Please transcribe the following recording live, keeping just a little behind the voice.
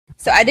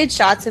So I did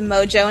shots of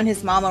Mojo and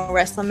his mom on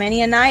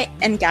WrestleMania night,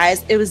 and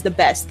guys, it was the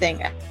best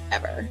thing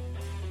ever.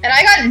 And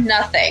I got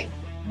nothing.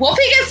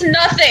 Wolfie gets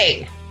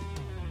nothing.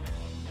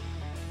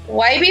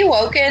 Why be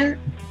woken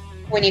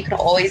when you can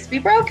always be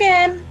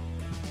broken?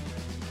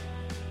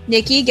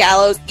 Nikki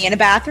Gallows in a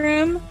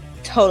bathroom,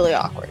 totally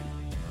awkward.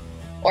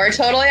 Or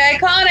totally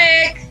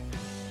iconic.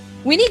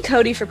 We need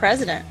Cody for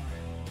president.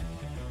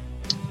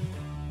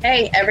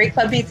 Hey, every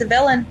club needs a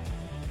villain.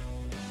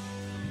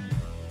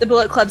 The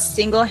Bullet Club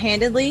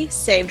single-handedly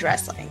saved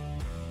wrestling.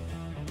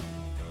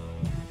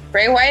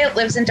 Bray Wyatt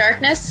lives in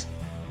darkness,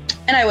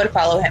 and I would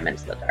follow him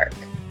into the dark.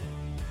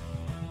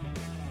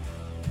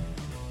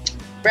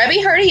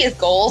 Rebby Hardy is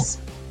goals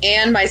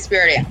and my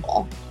spirit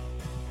animal.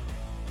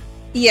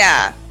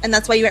 Yeah, and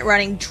that's why you went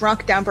running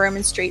drunk down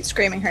Berman Street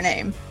screaming her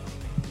name.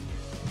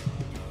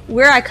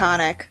 We're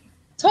iconic.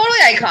 Totally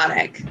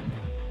iconic.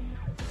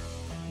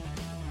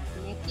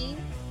 Nikki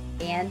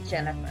and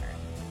Jennifer.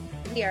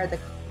 We are the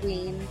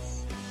queens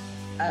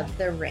of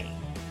the ring.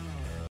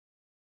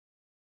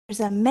 There's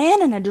a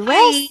man in a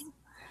dress.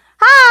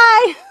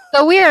 Hi!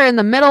 So we are in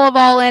the middle of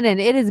All In, and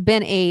it has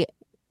been a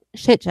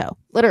shit show,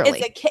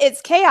 literally.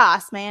 It's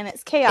chaos, man.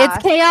 It's chaos.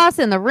 It's chaos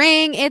in the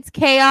ring. It's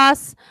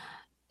chaos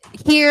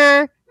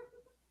here.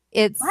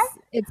 It's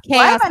chaos.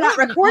 Why am I not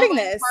recording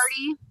this?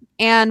 Party.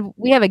 And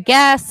we have a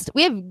guest.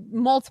 We have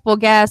multiple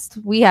guests.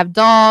 We have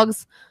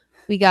dogs.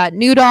 We got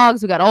new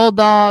dogs. We got old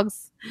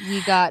dogs.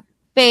 We got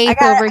Faith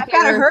over here. I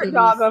got a hurt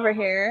dog over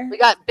here. We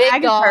got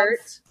big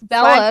dogs.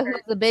 Bella,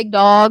 who's a big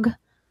dog.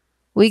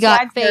 We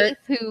got Faith,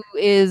 who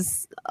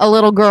is a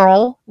little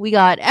girl. We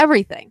got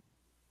everything.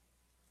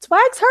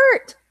 Swag's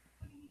hurt.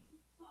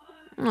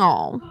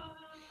 Oh.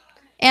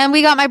 And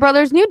we got my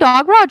brother's new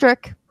dog,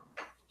 Roderick,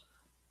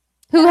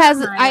 who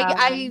has,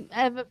 I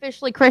have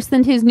officially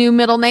christened his new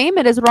middle name.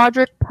 It is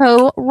Roderick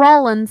Poe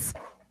Rollins.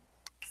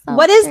 So,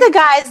 what is the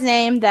guy's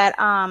name that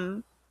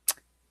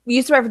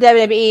used to work for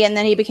WWE and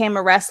then he became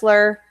a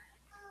wrestler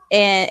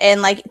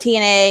and like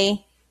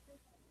TNA?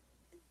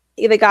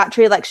 He got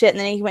treated like shit and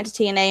then he went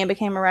to TNA and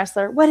became a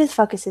wrestler. What the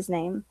fuck is his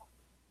name?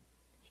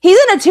 He's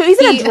in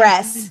a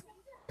dress.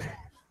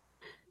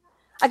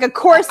 Like a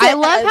corset. I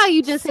love how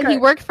you just said he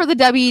worked for the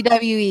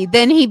WWE,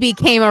 then he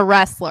became a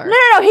wrestler.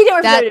 No, he didn't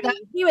work for WWE.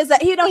 He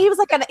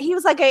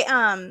was like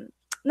a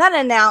not an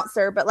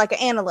announcer, but like an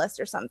analyst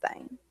or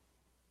something.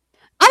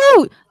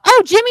 Oh,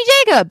 Jimmy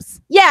Jacobs.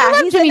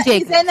 Yeah, Jimmy Jacobs.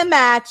 He's in the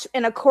match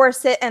in a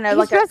corset and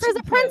he's dressed as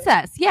a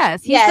princess.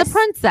 Yes, he's the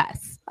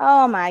princess.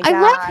 Oh my god,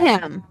 I love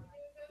him.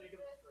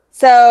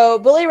 So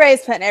Bully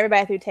Ray's putting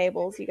everybody through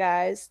tables, you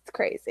guys. It's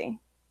crazy.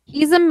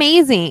 He's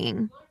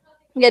amazing.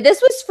 Yeah,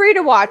 this was free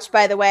to watch,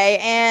 by the way,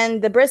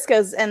 and the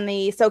Briscoes and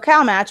the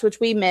SoCal match, which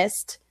we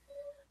missed.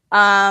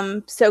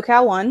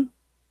 SoCal won.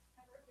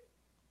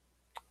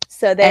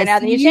 So they're now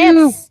the new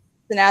champs.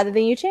 So now they're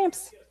the new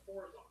champs.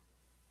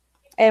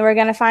 And we're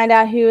going to find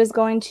out who is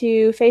going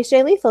to face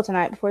Jay Lethal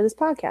tonight before this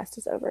podcast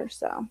is over.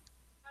 So,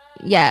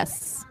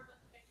 yes.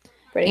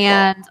 Pretty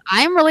and cool.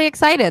 I'm really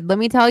excited. Let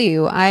me tell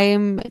you,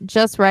 I'm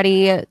just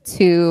ready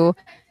to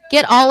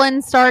get All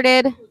In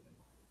started.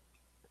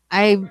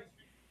 I'm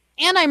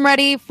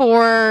ready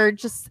for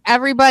just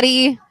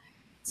everybody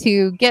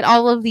to get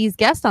all of these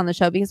guests on the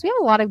show because we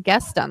have a lot of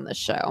guests on the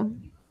show.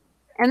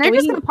 And they're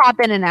just going to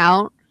pop in and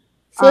out.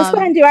 So let's go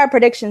ahead and do our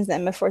predictions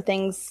then before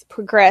things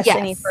progress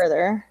any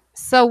further.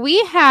 So we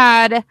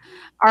had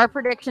our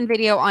prediction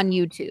video on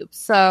YouTube.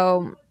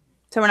 So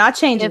we're not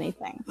changing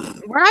anything.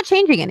 We're not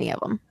changing any of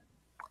them.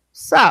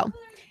 So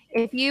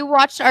if you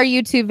watched our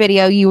YouTube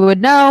video, you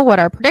would know what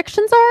our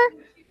predictions are.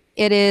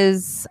 It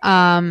is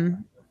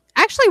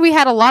actually we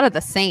had a lot of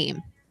the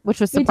same,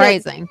 which was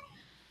surprising.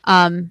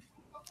 Honestly,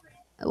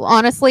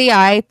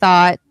 I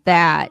thought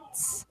that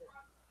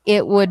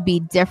it would be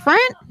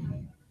different.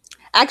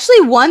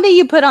 Actually, one that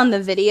you put on the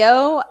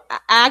video, I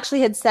actually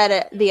had said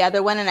it the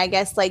other one, and I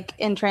guess like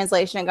in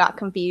translation it got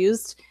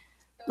confused.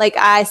 Like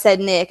I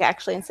said Nick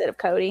actually instead of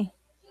Cody.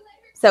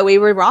 So we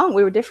were wrong.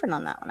 We were different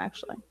on that one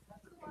actually.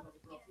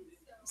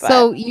 But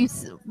so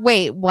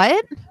wait,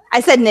 what?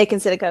 I said Nick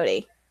instead of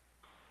Cody.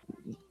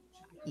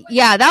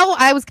 Yeah, that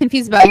I was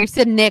confused about. You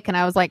said Nick, and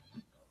I was like,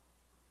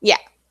 yeah.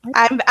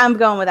 I'm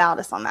going with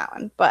Aldis on that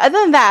one. But other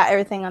than that,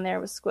 everything on there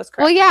was correct.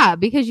 Well, yeah,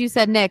 because you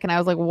said Nick, and I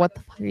was like, what the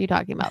fuck are you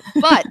talking about?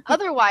 But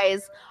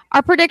otherwise,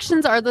 our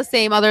predictions are the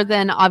same, other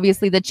than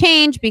obviously the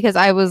change, because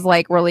I was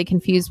like really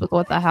confused with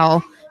what the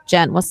hell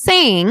Jen was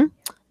saying,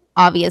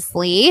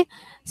 obviously.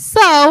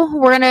 So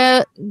we're going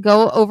to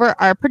go over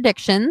our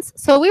predictions.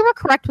 So we were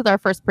correct with our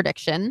first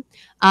prediction.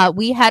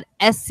 We had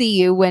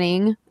SCU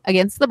winning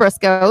against the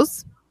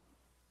Briscoes.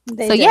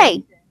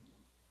 Yay.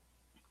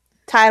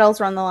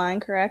 Titles were on the line,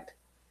 correct?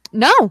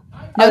 No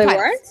they titles.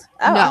 weren't?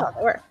 Oh, no, I thought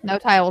they were. No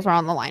titles are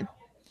on the line.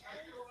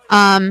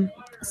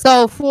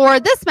 So for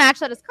this match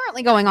that is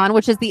currently going on,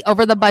 which is the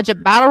Over the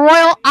Budget Battle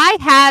Royal, I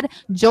had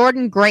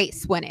Jordan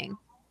Grace winning.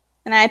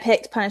 And I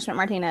picked Punishment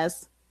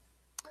Martinez.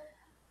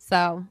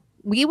 So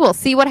we will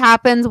see what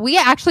happens. We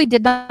actually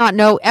did not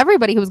know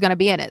everybody who was going to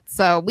be in it.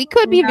 So we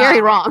could be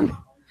very wrong.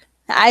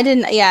 I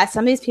didn't. Yeah,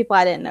 some of these people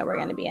I didn't know were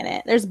going to be in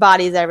it. There's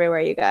bodies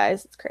everywhere, you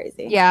guys. It's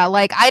crazy. Yeah,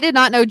 like I did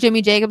not know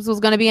Jimmy Jacobs was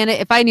going to be in it.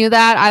 If I knew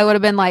that, I would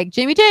have been like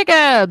Jimmy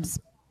Jacobs.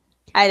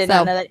 I did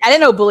not know that. I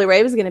didn't know Bully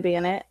Ray was going to be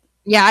in it.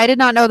 Yeah, I did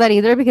not know that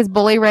either because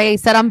Bully Ray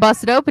said I'm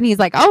busted open. He's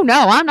like, oh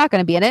no, I'm not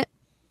going to be in it.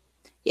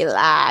 He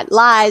lied.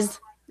 Lies.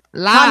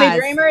 Tommy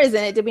Dreamer is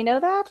in it. Did we know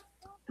that?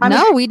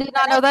 No, we did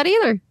not know that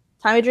either.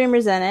 Tommy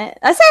Dreamer's in it.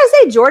 I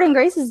say Jordan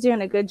Grace is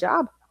doing a good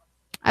job.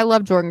 I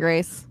love Jordan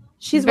Grace.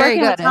 She's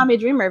working with Tommy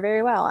Dreamer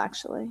very well,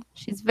 actually.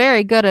 She's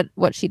very good at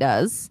what she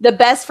does. The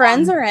Best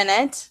Friends are in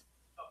it.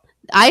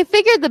 I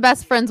figured the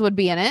Best Friends would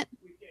be in it.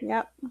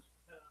 Yep.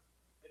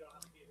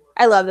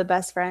 I love the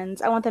Best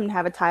Friends. I want them to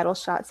have a title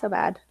shot so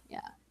bad. Yeah.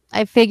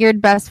 I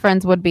figured Best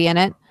Friends would be in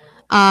it.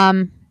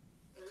 Hold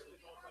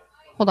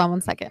on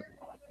one second.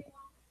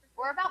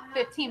 We're about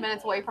 15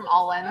 minutes away from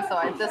All In, so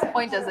at this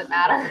point, does it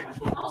matter?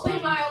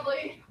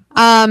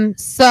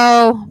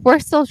 So we're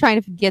still trying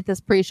to get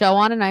this pre-show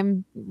on, and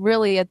I'm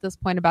really at this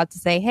point about to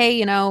say, hey,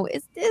 you know,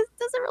 does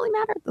it really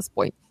matter at this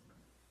point?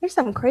 There's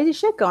some crazy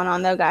shit going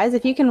on though, guys.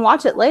 If you can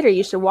watch it later,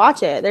 you should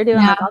watch it. They're doing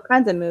like all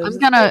kinds of moves.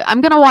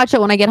 I'm gonna watch it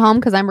when I get home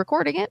because I'm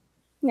recording it.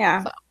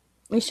 Yeah, so,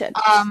 we should.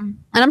 And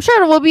I'm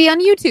sure it will be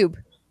on YouTube.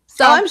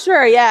 So I'm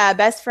sure. Yeah,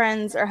 Best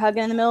Friends are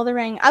hugging in the middle of the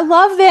ring. I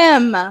love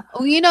them.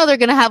 Well, you know they're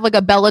gonna have like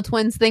a Bella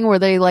Twins thing where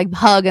they like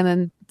hug and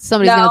then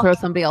somebody's gonna throw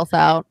somebody else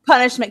out.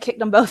 Punishment kicked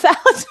them both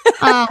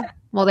out.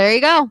 Well, there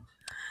you go.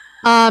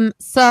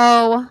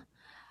 So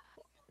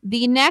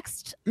the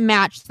next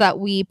match that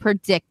we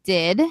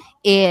predicted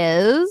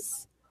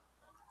is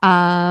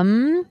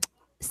Stephen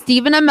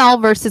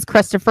Amell versus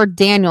Christopher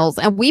Daniels,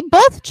 and we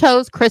both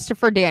chose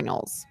Christopher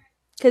Daniels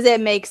because it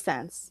makes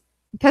sense.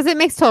 Because it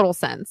makes total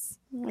sense.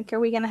 Like, are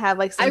we gonna have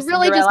like? Some I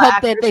really just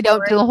hope that they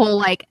don't do the whole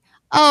like,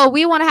 oh,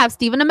 we want to have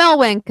Stephen Amell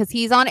win because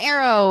he's on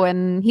Arrow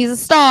and he's a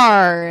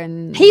star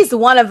and he's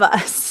one of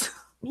us.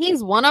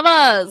 He's one of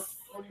us.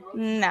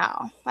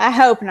 No, I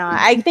hope not.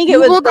 I think it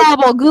Google was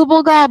gobble,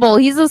 Google gobble.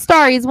 He's a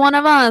star. He's one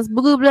of us.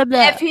 Blah, blah,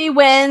 blah. If he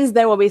wins,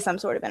 there will be some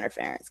sort of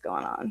interference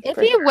going on. If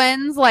he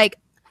wins, like,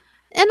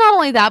 and not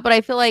only that, but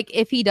I feel like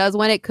if he does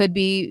win, it could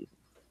be,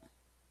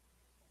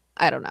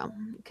 I don't know,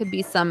 it could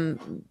be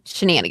some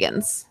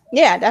shenanigans.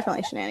 Yeah,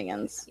 definitely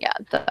shenanigans. Yeah,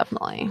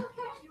 definitely.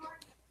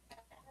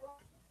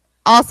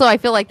 Also, I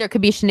feel like there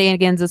could be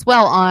shenanigans as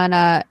well on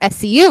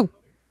SCU.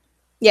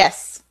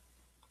 Yes,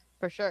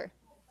 for sure.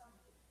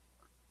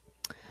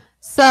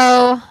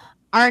 So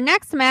our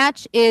next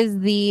match is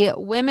the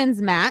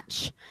women's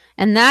match,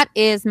 and that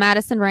is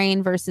Madison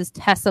Rayne versus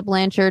Tessa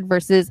Blanchard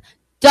versus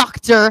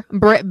Dr.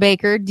 Britt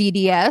Baker,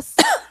 DDS,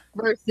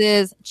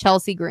 versus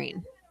Chelsea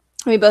Green.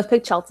 We both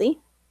picked Chelsea.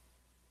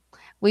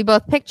 We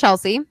both picked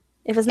Chelsea.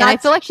 If it's not, I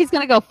feel like she's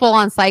going to go full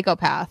on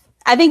psychopath.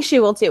 I think she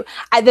will too.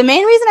 The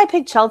main reason I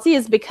picked Chelsea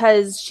is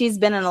because she's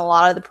been in a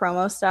lot of the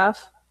promo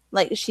stuff.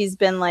 Like, she's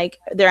been like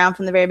around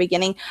from the very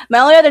beginning. My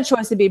only other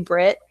choice would be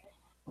Britt,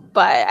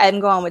 but I'm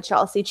going with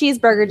Chelsea.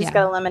 Cheeseburger just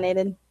got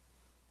eliminated.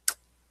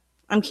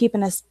 I'm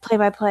keeping us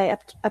play-by-play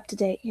up to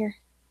date here.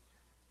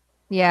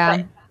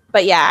 Yeah.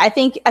 But yeah, I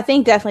think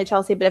definitely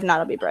Chelsea, but if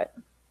not, it'll be Britt.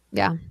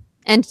 Yeah.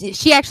 And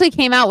she actually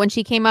came out when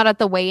she came out at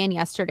the weigh-in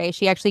yesterday.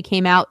 She actually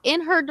came out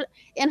in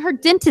her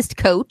dentist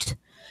coat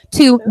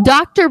to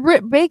Dr.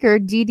 Britt Baker,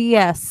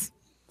 DDS.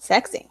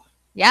 Sexy.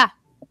 Yeah.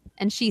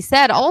 And she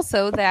said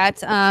also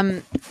that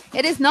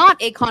it is not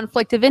a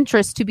conflict of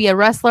interest to be a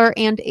wrestler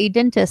and a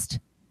dentist.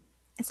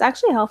 It's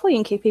actually helpful. You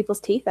can kick people's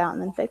teeth out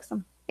and then fix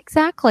them.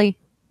 Exactly.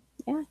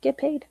 Yeah, get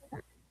paid.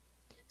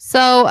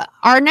 So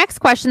our next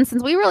question,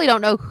 since we really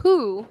don't know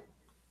who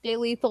Jay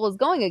Lethal is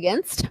going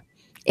against,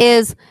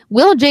 is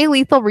will Jay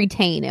Lethal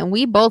retain? And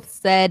we both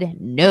said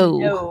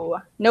no.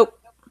 Nope.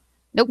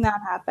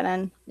 Not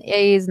happening.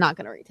 He's not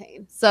going to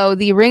retain. So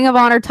the Ring of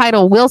Honor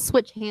title will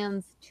switch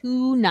hands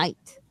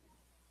tonight.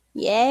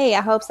 Yay,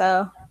 I hope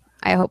so.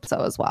 I hope so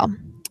as well.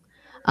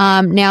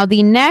 Now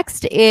the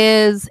next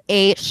is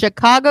a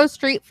Chicago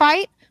street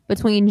fight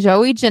between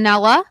Joey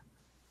Janela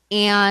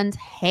and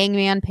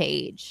Hangman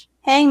Page.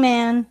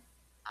 Hangman.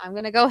 I'm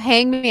going to go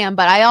Hangman,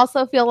 but I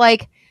also feel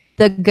like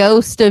the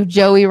ghost of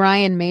Joey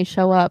Ryan may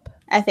show up.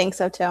 I think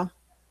so too.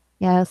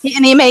 Yes.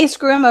 And he may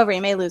screw him over.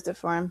 He may lose it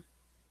for him.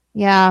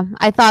 Yeah,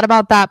 I thought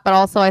about that, but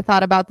also I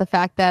thought about the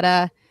fact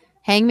that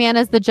Hangman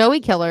is the Joey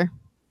killer.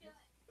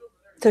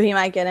 So he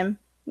might get him.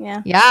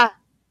 Yeah. Yeah.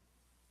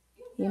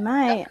 He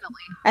might. Definitely.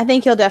 I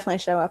think he'll definitely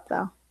show up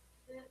though.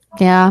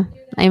 Yeah.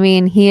 I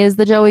mean, he is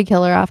the Joey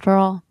killer after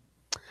all.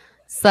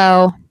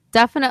 So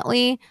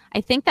definitely,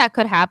 I think that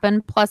could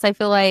happen. Plus, I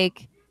feel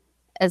like,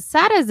 as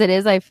sad as it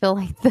is, I feel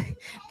like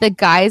the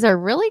guys are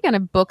really going to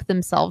book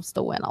themselves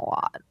to win a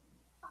lot.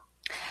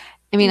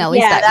 I mean, at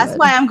least that's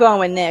why I'm going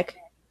with Nick.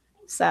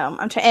 So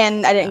I'm trying,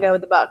 and I didn't go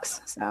with the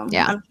Bucks. So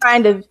yeah, I'm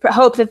trying to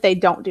hope that they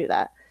don't do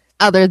that.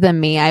 Other than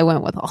me, I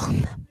went with all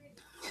of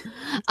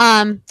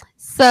them.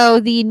 So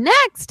the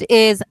next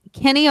is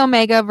Kenny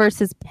Omega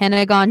versus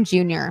Pentagon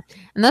Jr.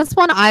 And this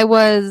one I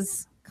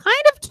was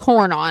kind of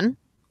torn on.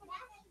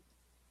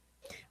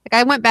 Like,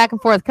 I went back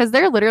and forth because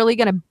they're literally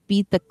going to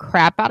beat the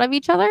crap out of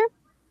each other.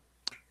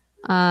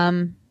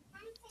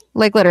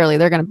 Like literally,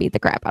 they're gonna beat the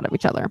crap out of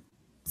each other.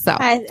 So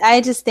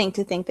I just think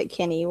that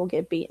Kenny will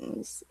get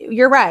beaten.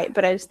 You're right,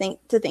 but I just think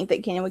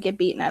that Kenny will get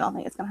beaten. I don't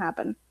think it's gonna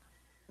happen.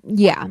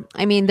 yeah,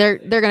 I mean they're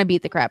gonna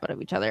beat the crap out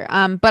of each other.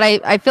 But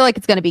I feel like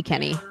it's gonna be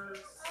Kenny.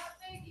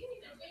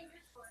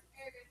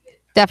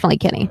 Definitely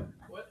Kenny.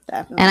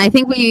 Definitely. And I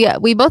think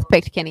we both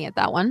picked Kenny at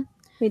that one.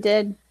 We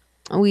did.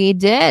 We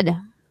did.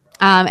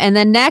 And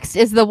then next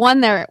is the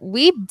one that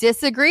we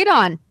disagreed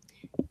on.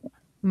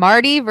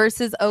 Marty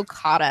versus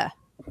Okada.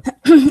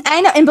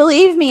 I know, and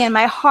believe me, in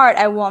my heart,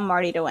 I want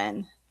Marty to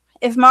win.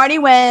 If Marty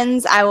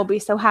wins, I will be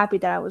so happy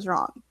that I was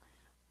wrong.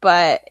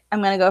 But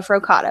I'm going to go for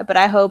Okada. But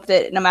I hope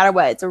that no matter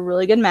what, it's a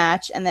really good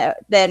match, and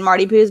that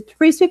Marty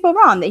proves people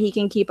wrong, that he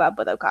can keep up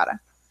with Okada.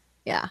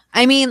 Yeah.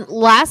 I mean,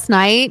 last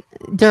night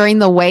during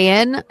the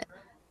weigh-in,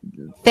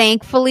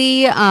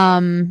 thankfully,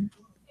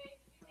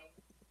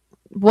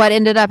 what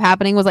ended up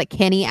happening was like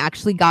Kenny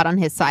actually got on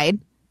his side.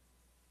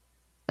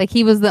 Like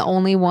he was the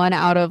only one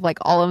out of like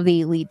all of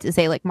the elite to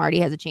say like Marty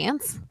has a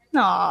chance.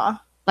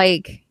 Aw.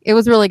 Like it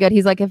was really good.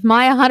 He's like, if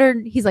my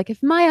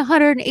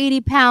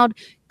 180-pound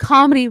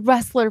comedy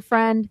wrestler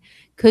friend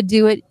could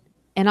do it,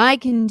 and I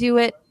can do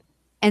it,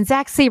 and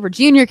Zack Sabre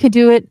Jr. could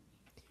do it,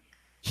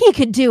 he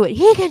could do it.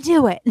 He could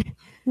do it.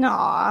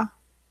 Aw.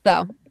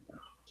 So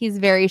he's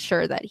very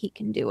sure that he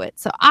can do it.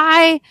 So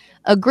I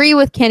agree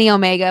with Kenny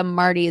Omega.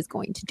 Marty is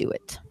going to do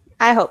it.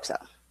 I hope so.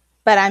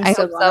 But I'm I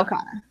still hope going so.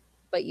 Okada.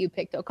 But you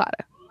picked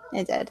Okada.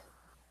 I did.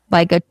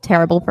 Like a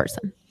terrible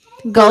person.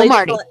 Go Billy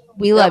Marty.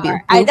 We love you.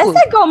 I Woo, woo.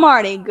 said go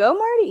Marty. Go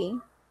Marty.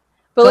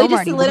 Billy just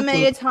Marty. Woo,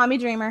 eliminated Tommy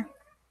Dreamer.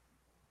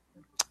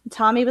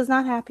 Tommy was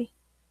not happy.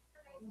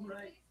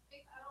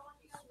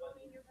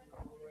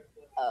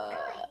 I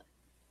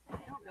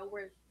don't know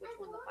which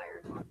one the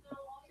fire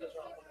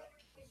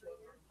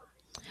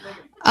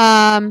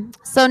is.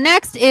 So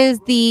next is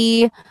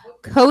the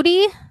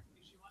Cody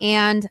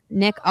and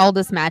Nick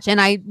Aldis match, and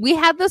we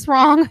had this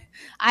wrong.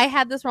 I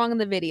had this wrong in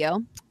the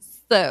video.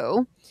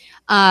 So,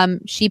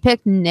 she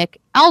picked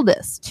Nick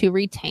Aldis to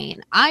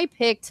retain. I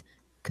picked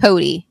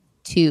Cody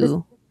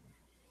to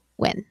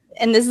win.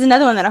 And this is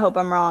another one that I hope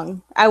I'm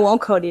wrong. I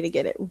want Cody to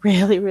get it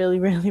really, really,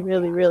 really,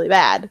 really, really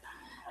bad.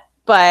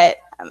 But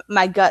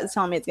my gut's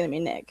telling me it's going to be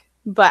Nick.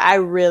 But I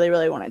really,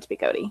 really want it to be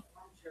Cody.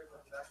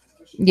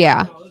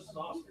 Yeah.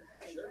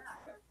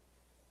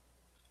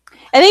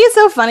 I think it's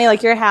so funny.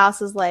 Like, your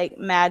house is like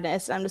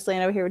madness. I'm just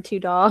laying over here with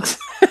two dogs.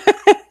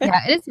 Yeah,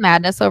 it is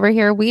madness over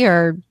here. We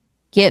are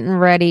getting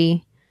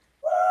ready.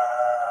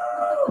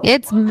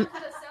 It's the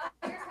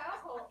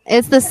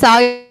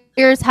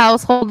Salyers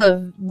household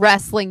of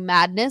wrestling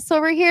madness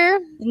over here.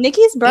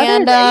 Nikki's brother,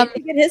 And, look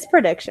at his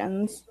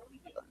predictions.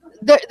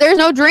 There's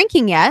no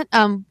drinking yet.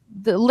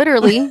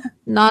 Literally,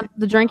 not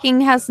the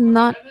drinking has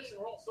not.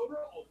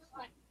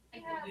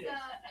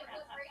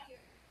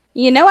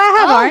 You know I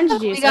have orange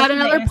juice. We got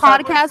another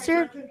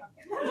podcaster.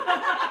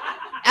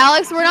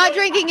 Alex, we're not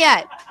drinking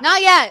yet.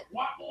 Not yet.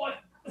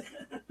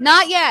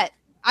 Not yet.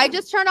 I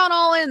just turned on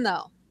All In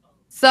though.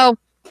 So.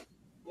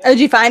 Oh, did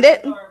you find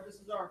it?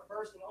 This is our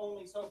first and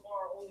only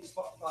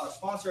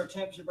sponsor of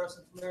Championship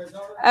Wrestling from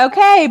Arizona.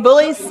 Okay,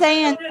 Bully's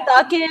saying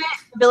suck it.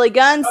 Billy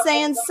Gunn's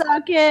saying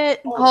suck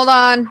it. Hold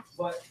on.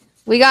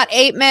 We got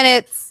 8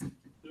 minutes.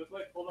 The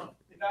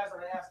guys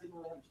are asking me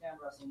to have Champ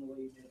Wrestling the way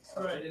you did.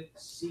 So I didn't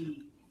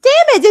see. Damn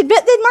it! Did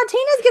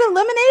Martinez get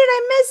eliminated?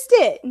 I missed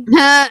it.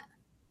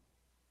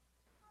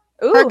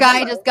 Ooh, Her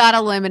guy just got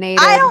eliminated.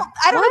 I don't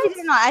know if he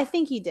did or not. I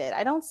think he did.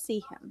 I don't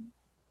see him.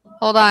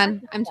 Hold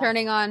on. I'm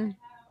turning on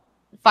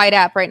Fight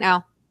app right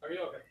now. Are you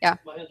okay? Yeah.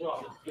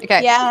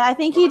 Okay. Yeah, I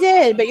think he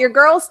did. But your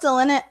girl's still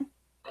in it.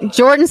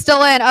 Jordan's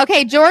still in.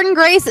 Okay, Jordan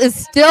Grace is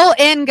still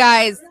in,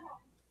 guys.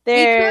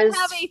 There's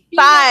have a female-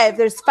 5.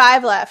 There's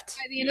 5 left.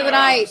 By the end of the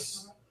night.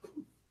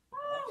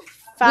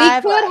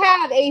 5 we could left.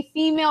 have a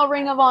female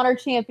Ring of Honor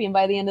champion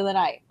by the end of the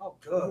night. Oh,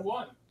 good.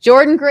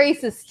 Jordan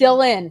Grace is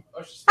still in.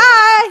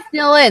 Hi.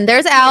 Still in.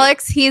 There's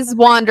Alex. He's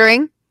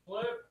wandering.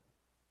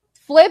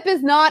 Flip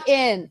is not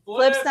in.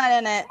 Flip's not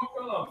in it.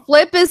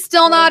 Flip is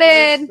still not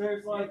in.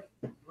 There's like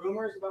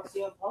rumors about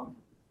CM Punk.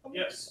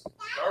 Yes,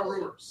 there are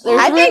rumors. There's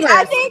I rumors.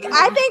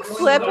 think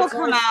Flip will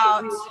come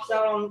out.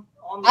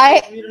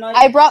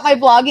 I brought my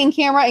vlogging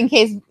camera in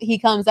case he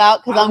comes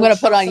out because I'm going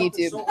to put it on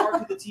YouTube. So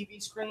hard to the TV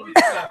screen.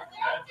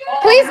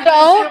 Please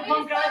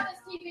don't.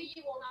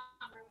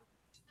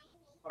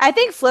 I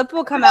think Flip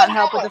will come out and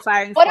help with the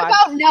firing What squad.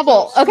 about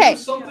Neville? Okay.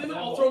 Something,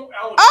 I'll throw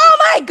Alex. Oh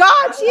my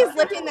God, she is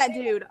lifting that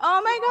dude.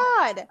 Oh my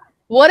God.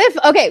 What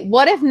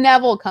if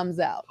Neville comes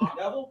out?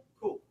 Neville,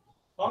 cool.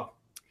 Punk,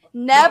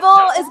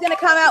 Neville is going to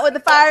come out with the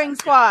firing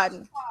squad.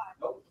 He's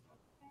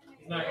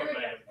not gonna ban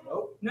him.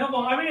 nope. Neville,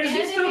 I mean, is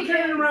he still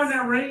carrying around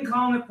that ring,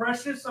 calling it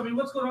precious? I mean,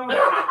 what's going on with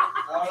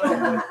that? I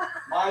don't know, but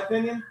my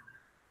opinion,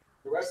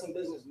 the wrestling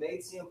business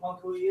made CM Punk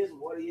who he is and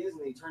what he is,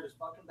 and he turned his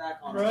fucking back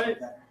on us. Right.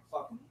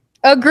 Fucking.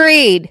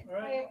 Agreed.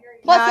 Right?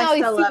 Plus No, I now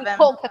he's still love suing him.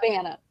 Colt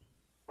Cabana.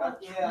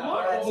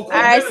 Yeah.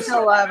 I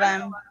still love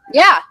him.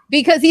 Yeah,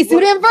 because he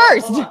sued him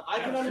first. Hold on. I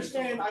can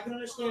understand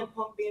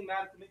Punk being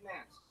mad at the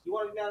McMahons. You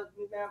want to be mad,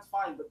 that's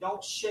fine, but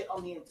don't shit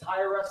on the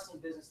entire wrestling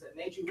business that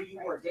made you who you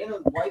were. Dana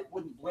White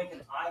wouldn't blink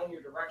an eye in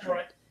your direction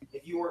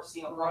if you weren't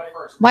CM Punk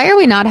first. Why are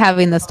we not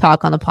having this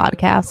talk on the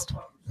podcast?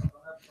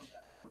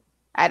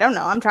 I don't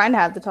know. I'm trying to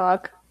have the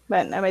talk,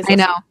 but nobody's I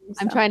know. listening,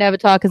 I'm so. trying to have a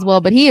talk as well,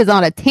 but he is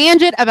on a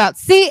tangent about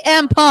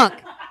CM Punk,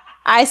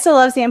 I still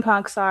love CM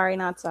Punk. Sorry,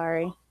 not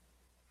sorry.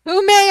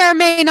 who may or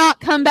may not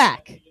come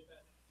back.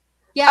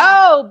 Yeah.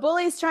 Oh,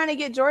 Bully's trying to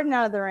get Jordan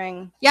out of the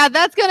ring. Yeah,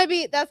 that's gonna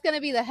be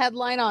the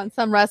headline on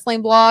some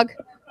wrestling blog.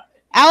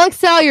 Alex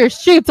Salyers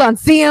shoots on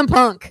CM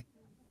Punk.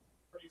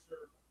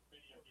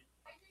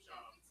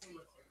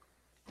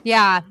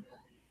 Yeah,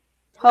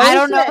 Holy I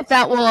don't know shit. if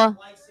that will.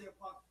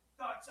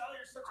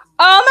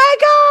 Oh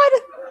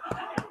my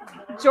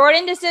God!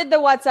 Jordan just did the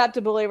 "What's Up"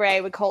 to Bully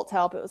Ray with Colt's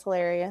help. It was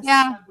hilarious.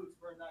 Yeah,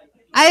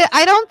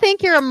 I don't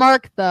think you're a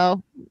mark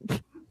though.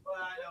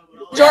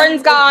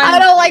 Jordan's gone. I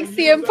don't like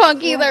CM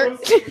Punk either.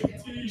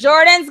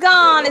 Jordan's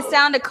gone. It's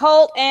down to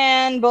Colt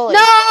and Bully.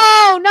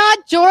 No,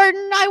 not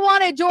Jordan. I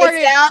wanted Jordan.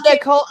 It's down to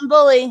Colt and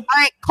Bully. All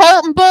right,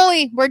 Colt and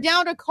Bully. We're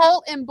down to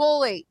Colt and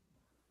Bully.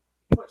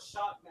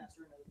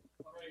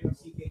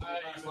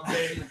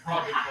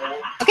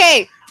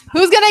 Okay,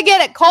 who's gonna get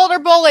it, Colt or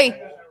Bully?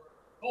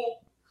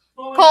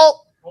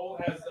 Colt.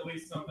 Colt has at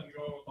least something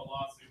going with the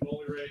lawsuit.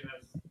 Bully Ray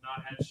has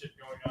not had shit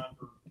going on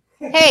for.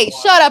 Hey,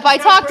 shut up! I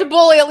talk to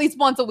Bully at least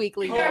once a week.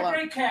 Leave He me had alone.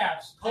 great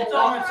calves. That's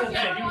all I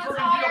said. He was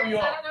working I PWR. don't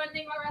know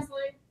anything about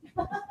wrestling.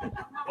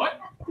 What?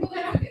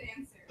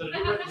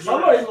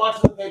 Somebody's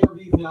watching the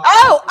pay-per-view now.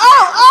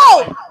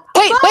 Oh!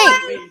 Wait,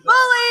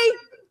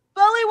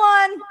 Bully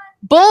won.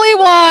 Bully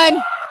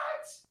won.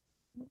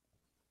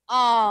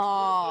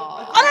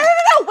 Oh.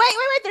 Oh no!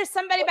 Wait! There's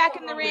somebody back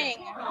in the ring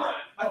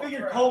I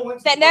figured Cole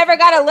went that never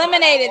got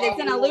eliminated. It's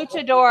in a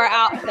luchador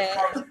outfit.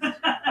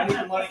 I need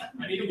the money.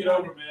 I need to get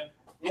over, man.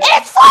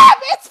 It's Flip!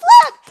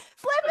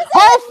 Flip is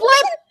Oh,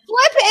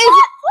 Flip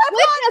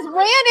has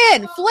ran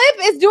in. Flip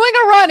is doing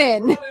a run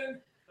in.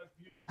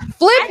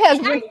 Flip I has.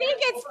 think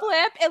it's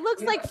Flip. It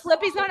looks like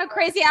Flippy's on a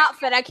crazy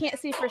outfit. I can't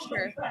see for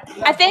sure.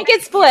 I think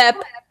it's Flip.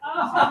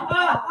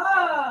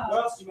 What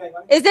else do you make?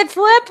 Is it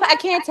Flip? I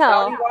can't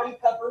tell. Roddy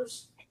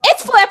Peppers.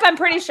 It's Flip. I'm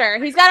pretty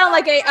sure. He's got on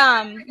like a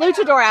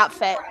luchador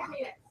outfit.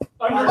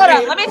 Hold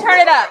on. Let me turn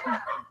it up.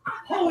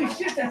 Holy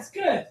shit, that's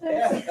good.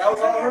 Yeah, that was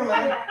all her,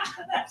 man.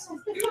 That's good.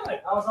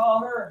 That was all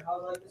her. I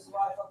was like, this is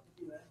why I fucked with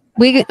you,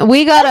 man.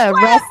 We gotta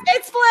rest.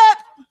 It's Flip.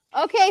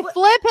 Okay,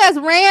 Flip has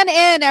ran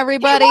in.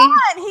 Everybody.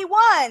 He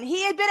won.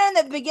 He had been in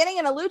the beginning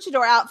in a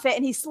luchador outfit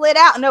and he slid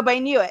out and nobody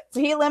knew it.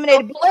 So he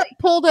eliminated.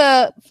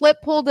 Flip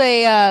pulled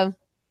a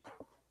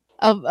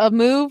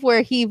move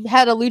where he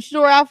had a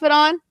luchador outfit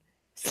on,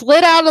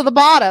 slid out of the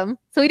bottom,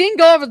 so he didn't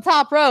go over the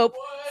top rope,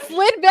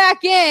 slid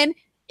back in,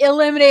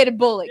 eliminated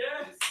Bully.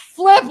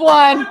 Flip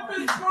won.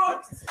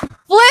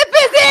 Flip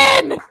is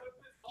in.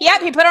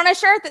 Yep, he put on a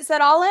shirt that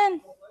said "All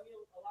In."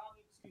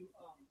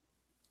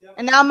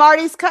 And now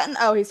Marty's cutting.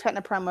 Oh, he's cutting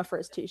a promo for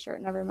his T-shirt.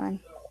 Never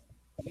mind.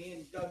 Me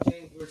and Doug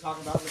James, we were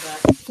talking about in the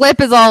back. Flip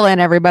is all in.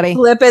 Everybody.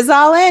 Flip is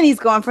all in. He's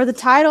going for the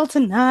title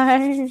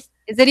tonight.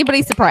 Is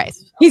anybody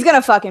surprised? He's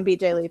gonna fucking beat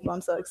Jay Lethal.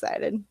 I'm so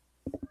excited.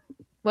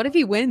 What if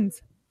he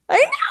wins?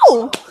 I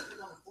know.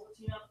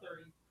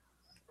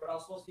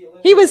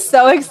 He was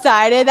so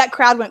excited. That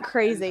crowd went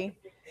crazy.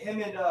 Him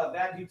and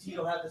Bad Dude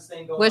Tito had this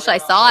thing going. Wish on, I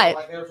saw it.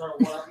 Like they were trying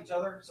to one up each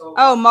other. So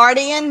Oh,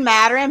 Marty and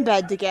Matt are in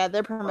bed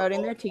together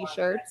promoting their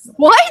T-shirts.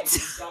 What?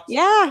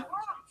 Yeah,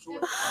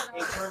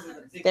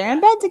 they're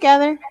in bed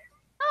together.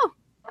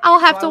 I'll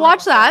have to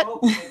watch that.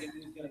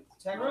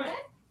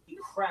 He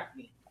cracked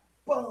me.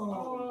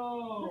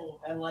 Boom.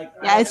 And like,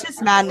 Yeah, it's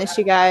just madness,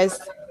 you guys.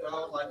 I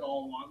was like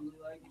all wobbly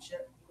like and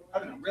shit.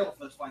 I've been in real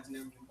fist fights and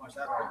never been punched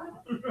that hard.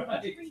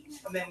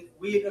 And then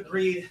we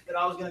agreed that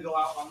I was gonna go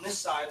out on this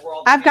side where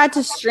all the I've got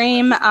to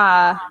stream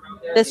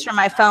this from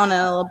my phone in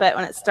a little bit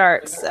when it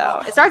starts.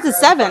 So it starts at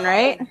 7,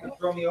 right?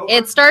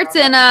 It starts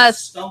in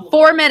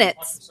 4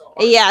 minutes.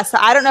 Yeah, so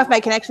I don't know if my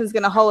connection is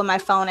gonna hold with my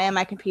phone and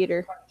my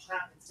computer.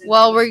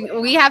 Well,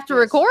 we have to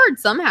record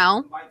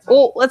somehow.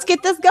 Well, let's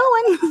get this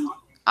going.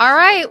 All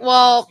right.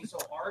 Well,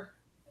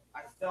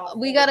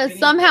 we gotta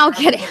somehow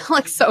get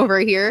Alex over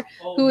here,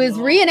 who is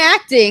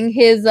reenacting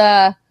his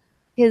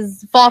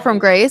fall from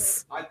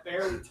grace. I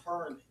barely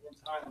turned in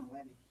time and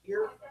landed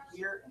here,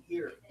 and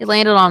here. It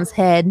landed on his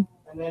head.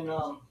 And then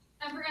I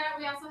forgot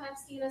we also have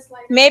Cena's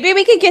like. Maybe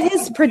we could get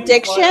his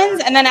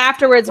predictions, and then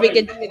afterwards we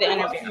could do the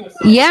interview.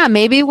 Yeah,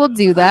 maybe we'll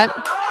do that.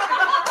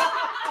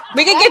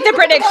 We could get the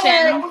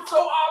prediction.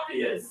 So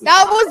obvious.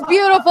 That was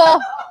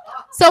beautiful.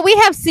 So we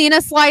have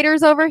Cena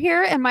sliders over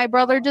here, and my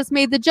brother just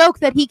made the joke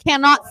that he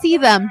cannot see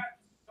them.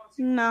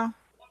 No.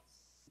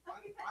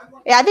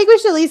 Yeah, I think we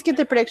should at least get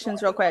the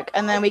predictions real quick,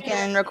 and then we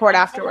can record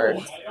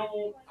afterwards.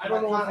 I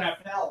don't know what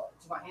happened. fell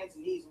to my hands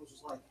and knees and was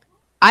just like,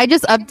 I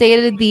just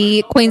updated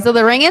the Queens of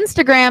the Ring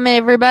Instagram,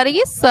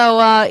 everybody.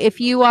 So if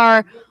you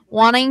are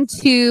wanting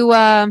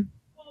to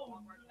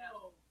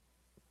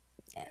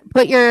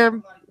put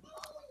your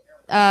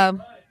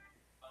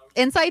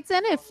insights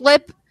in if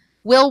Flip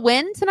will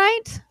win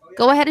tonight,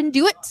 go ahead and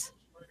do it.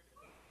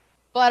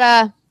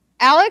 But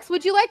Alex,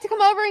 would you like to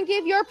come over and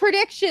give your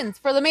predictions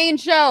for the main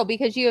show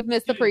because you have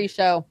missed the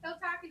pre-show? He'll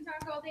talk and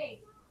talk all day.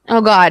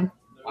 Oh God,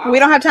 We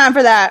don't have time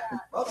for that.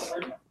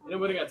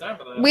 Nobody got time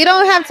for that. we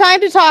don't have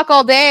time to talk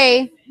all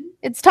day.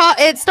 It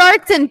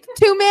starts in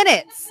 2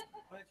 minutes.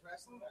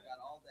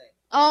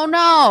 Oh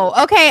no.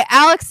 Okay,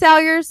 Alex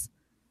Salyers.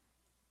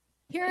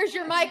 Here's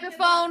your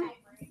microphone,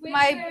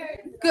 my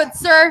good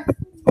sir.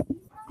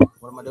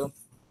 What am I doing?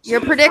 Your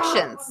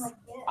predictions.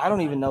 I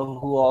don't even know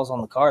who all's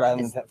on the card. I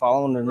haven't been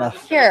following it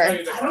enough.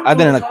 Here, I've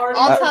been in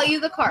I'll tell you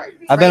the card.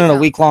 I've been right in a now.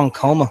 week-long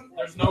coma.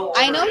 There's no.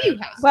 I know you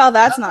have. Well,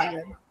 that's not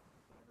good.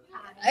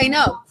 I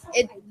know.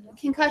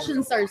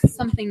 Concussions are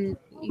something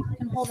you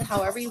can hold it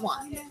however you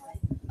want.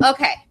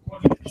 Okay.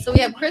 So we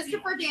have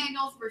Christopher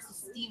Daniels versus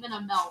Stephen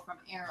Amell from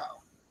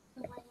Arrow.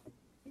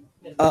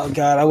 Oh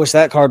God, I wish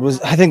that card was.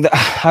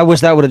 I wish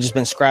that would have just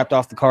been scrapped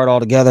off the card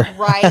altogether.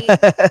 Right.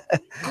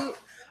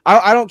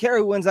 I don't care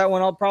who wins that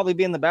one. I'll probably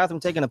be in the bathroom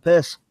taking a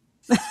piss.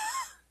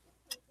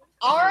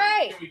 All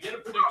right. Can we get a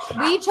prediction?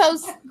 We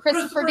chose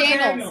Christopher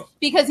Daniels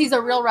because he's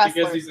a real wrestler.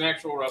 Because he's an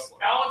actual wrestler.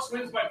 Alex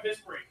wins by piss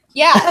break.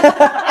 Yeah.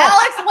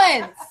 Alex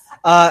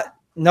wins.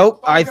 Nope.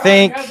 I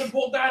think. Hasn't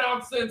pulled that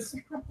out since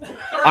 30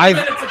 I've-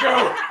 minutes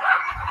ago.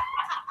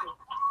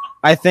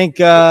 I think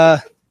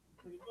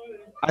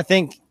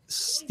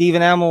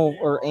Stephen Amell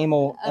or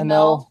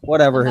Amell,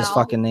 whatever his Amell.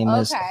 fucking name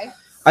is. Okay.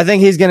 I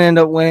think he's going to end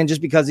up winning just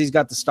because he's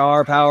got the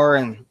star power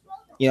and,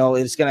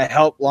 it's going to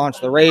help launch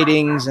the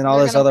ratings and all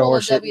They're this gonna other pull a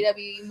horse shit.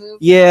 WWE move.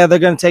 Yeah, they're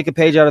going to take a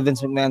page out of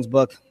Vince McMahon's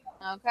book.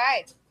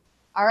 Okay.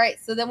 All right.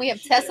 So then we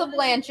have Tessa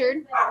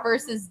Blanchard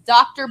versus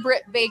Dr.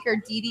 Britt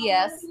Baker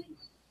DDS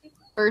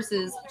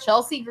versus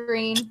Chelsea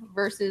Green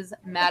versus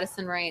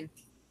Madison Rain.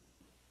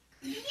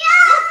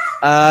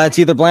 It's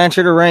either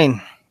Blanchard or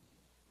Rain.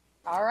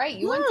 All right.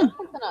 You went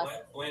different than us.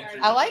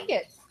 I like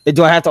it.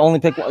 Do I have to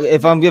only pick one?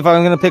 If I'm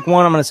going to pick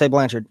one, I'm going to say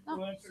Blanchard.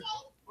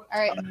 All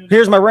right.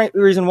 Here's my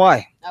reason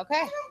why.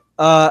 Okay.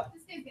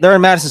 They're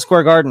in Madison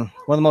Square Garden,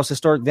 one of the most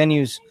historic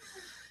venues,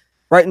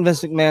 right in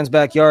Vince McMahon's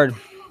backyard.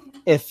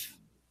 If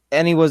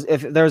there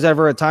was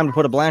ever a time to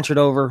put a Blanchard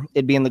over,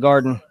 it'd be in the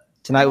Garden.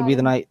 Tonight would be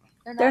the night.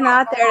 They're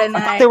not there I thought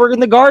tonight. they were in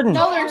the Garden.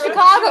 No, they're in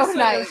Chicago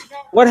tonight.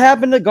 What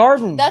happened to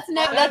Garden? That's in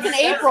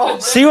April.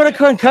 See what a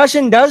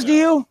concussion does to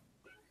you?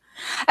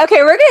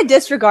 Okay, we're gonna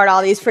disregard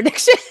all these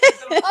predictions.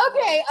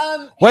 Okay.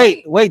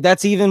 Wait,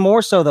 that's even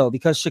more so though,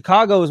 because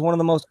Chicago is one of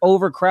the most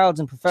over crowds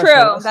in professional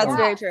True, wrestling. that's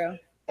very true.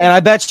 And I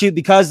bet you,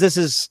 because this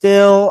is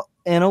still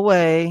in a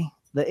way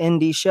the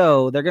indie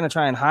show, they're gonna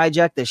try and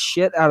hijack the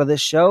shit out of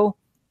this show.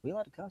 We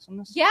allowed to cuss on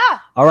this? Yeah.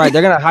 All right,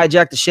 they're gonna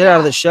hijack the shit out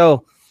of the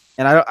show,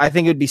 and I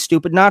think it would be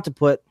stupid not to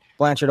put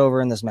Blanchard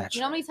over in this match.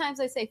 You know how many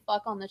times I say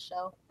fuck on this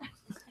show?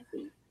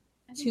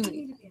 Too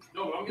many.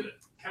 No, I'm gonna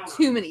count.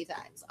 Too many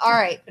times. All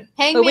right.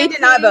 But we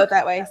did not vote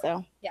that way,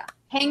 so Yeah.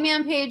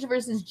 Hangman Page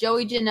versus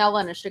Joey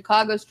Janela in a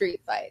Chicago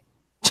street fight.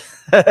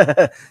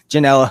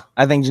 Janela,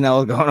 I think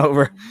Janela's going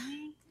over.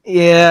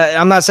 Yeah,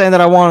 I'm not saying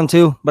that I want him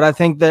to, but I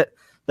think that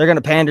they're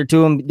gonna pander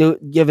to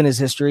him, given his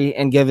history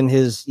and given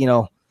his,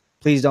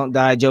 Please Don't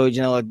Die Joey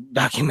Janela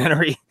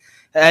documentary.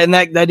 And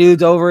that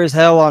dude's over as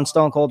hell on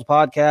Stone Cold's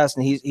podcast,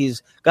 and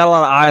he's got a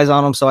lot of eyes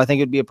on him, so I think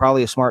it'd be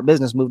probably a smart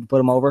business move to put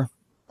him over.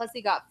 Plus,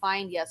 he got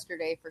fined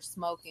yesterday for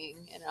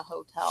smoking in a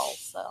hotel.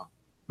 So,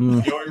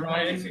 Joey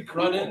Ryan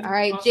running. all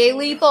right, Jay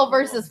Lethal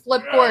versus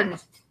Flip Gordon.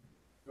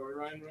 Joey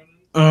Ryan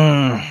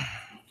running.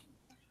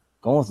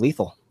 Going with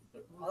Lethal.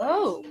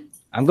 Oh,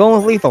 I'm going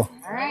with Lethal.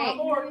 all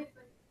right.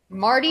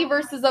 Marty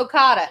versus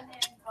Okada.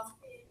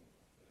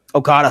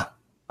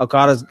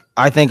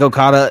 I think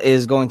Okada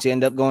is going to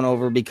end up going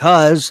over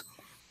because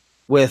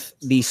with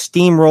the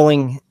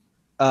steamrolling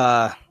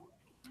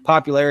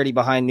popularity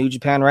behind New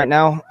Japan right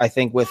now, I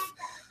think with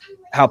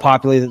how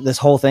popular this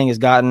whole thing has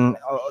gotten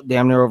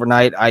damn near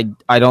overnight,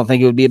 I don't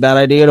think it would be a bad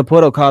idea to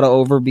put Okada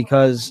over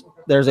because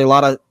there's a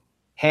lot of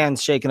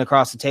hands shaking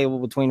across the table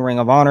between Ring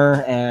of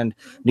Honor and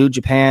New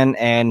Japan,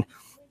 and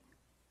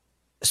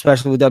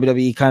especially with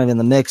WWE kind of in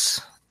the mix.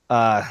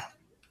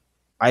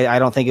 I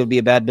don't think it would be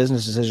a bad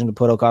business decision to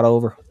put Okada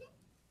over.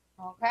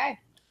 Okay.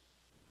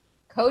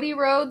 Cody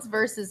Rhodes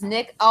versus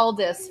Nick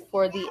Aldis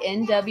for the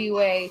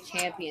NWA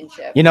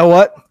Championship. You know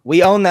what?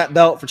 We own that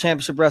belt for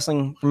Championship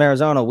Wrestling from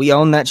Arizona. We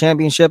own that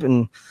championship,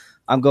 and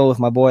I'm going with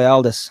my boy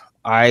Aldis.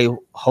 I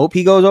hope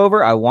he goes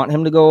over. I want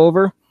him to go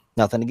over.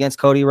 Nothing against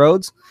Cody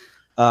Rhodes.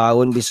 I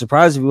wouldn't be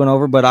surprised if he went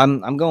over, but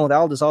I'm going with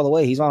Aldis all the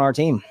way. He's on our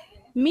team.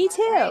 me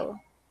too.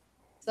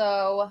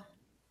 So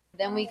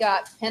then we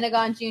got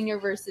Pentagon Jr.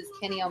 versus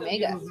Kenny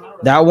Omega.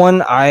 That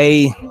one,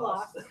 I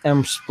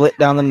am split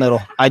down the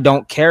middle. I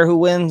don't care who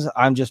wins.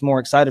 I'm just more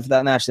excited for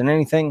that match than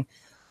anything.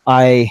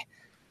 I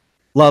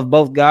love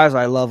both guys.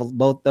 I love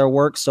both their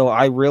work. So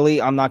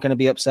I'm not going to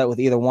be upset with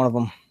either one of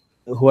them.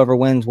 Whoever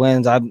wins.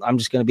 I'm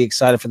just going to be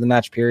excited for the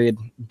match, period.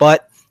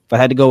 But if I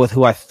had to go with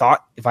who I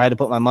thought, if I had to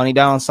put my money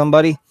down on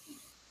somebody,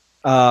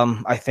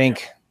 I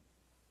think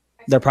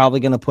they're probably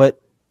going to put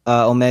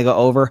Omega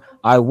over.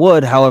 I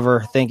would,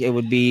 however, think it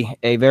would be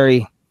a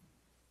very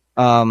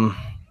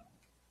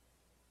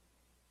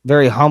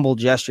very humble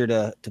gesture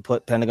to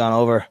put Pentagon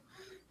over,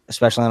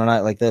 especially on a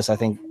night like this. I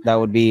think that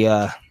would be.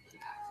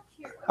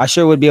 I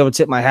sure would be able to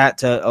tip my hat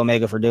to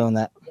Omega for doing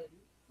that.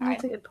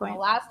 That's a good The point.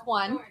 last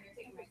one.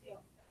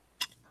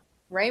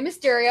 Rey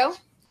Mysterio,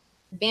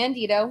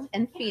 Bandito,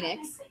 and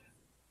Phoenix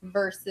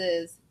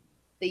versus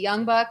the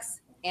Young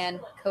Bucks and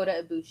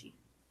Kota Ibushi.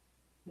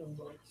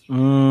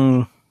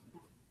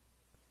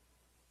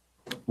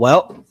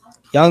 Well,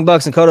 Young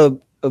Bucks and Kota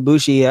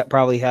Ibushi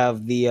probably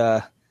have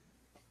the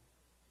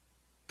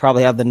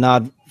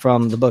nod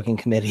from the booking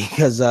committee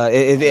because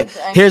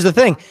here's the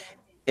thing: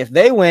 if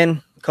they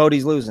win,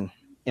 Cody's losing.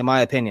 In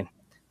my opinion,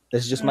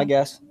 this is just my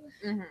guess.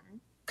 Mm-hmm.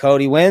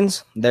 Cody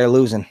wins, they're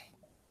losing.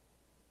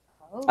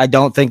 Oh. I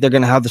don't think they're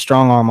going to have the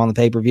strong arm on the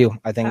pay-per-view.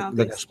 I think I don't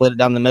they're think going to split it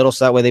down the middle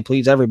so that way they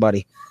please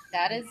everybody.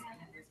 That is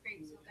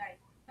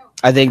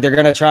I think they're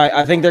going to try.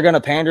 I think they're going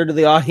to pander to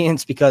the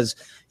audience because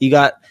you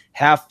got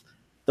half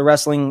the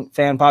wrestling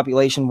fan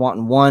population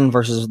wanting one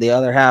versus the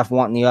other half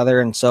wanting the other.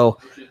 And so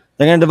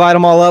they're going to divide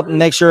them all up and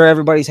make sure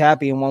everybody's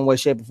happy in one way,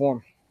 shape, or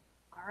form.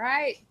 all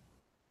right.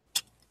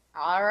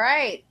 All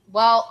right.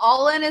 Well,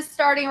 All In is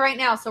starting right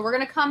now, so we're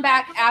going to come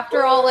back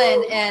after All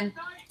In, and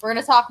we're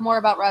going to talk more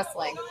about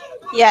wrestling.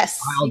 Yes.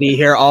 I'll be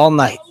here all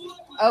night.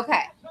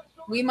 Okay.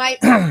 We might,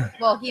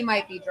 well, he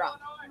might be drunk.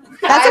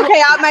 That's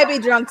okay. I might be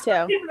drunk too.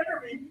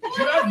 Did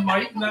you have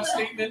might in that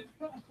statement?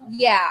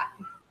 Yeah.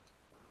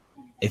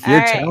 If you're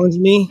All right.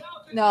 challenging me,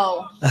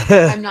 No, I'm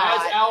As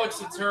not.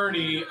 Alex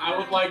attorney, I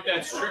would like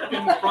that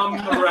stricken from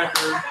the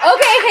record.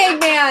 Okay,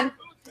 Hangman.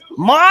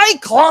 my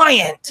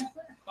client.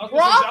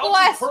 Brock As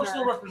Alex's Lesnar.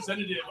 personal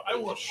representative, I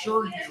will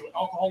assure you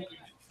alcohol will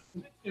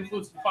be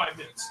influenced in 5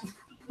 minutes.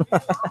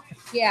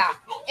 Yeah.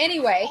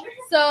 Anyway,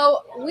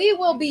 so we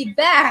will be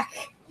back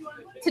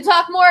to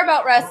talk more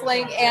about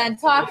wrestling and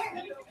talk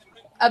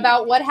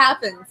about what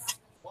happens.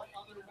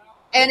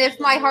 And if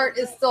my heart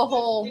is still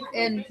whole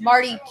and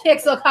Marty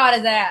kicks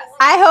Okada's ass.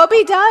 I hope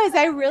he does.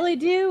 I really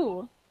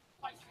do.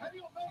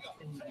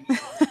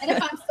 And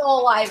if I'm still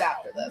alive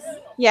after this.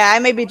 Yeah, I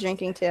may be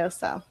drinking too,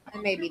 so I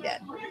may be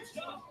dead.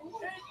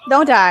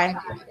 don't die.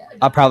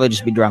 I'll probably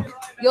just be drunk.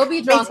 You'll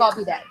be drunk, I'll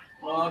be dead.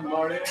 Come on,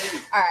 Marty.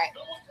 All right.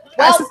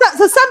 Well,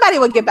 So somebody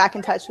will get back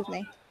in touch with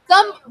me.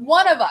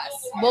 one of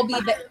us will be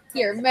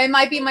here. It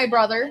might be my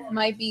brother, it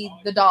might be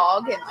the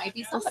dog, it might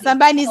be somebody.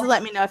 Somebody needs to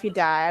let me know if you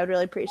die. I would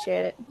really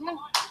appreciate it.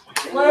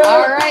 All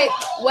right.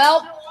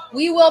 Well,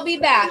 we will be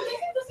back.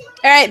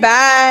 All right,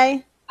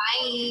 bye.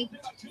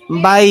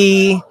 Bye.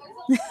 Bye.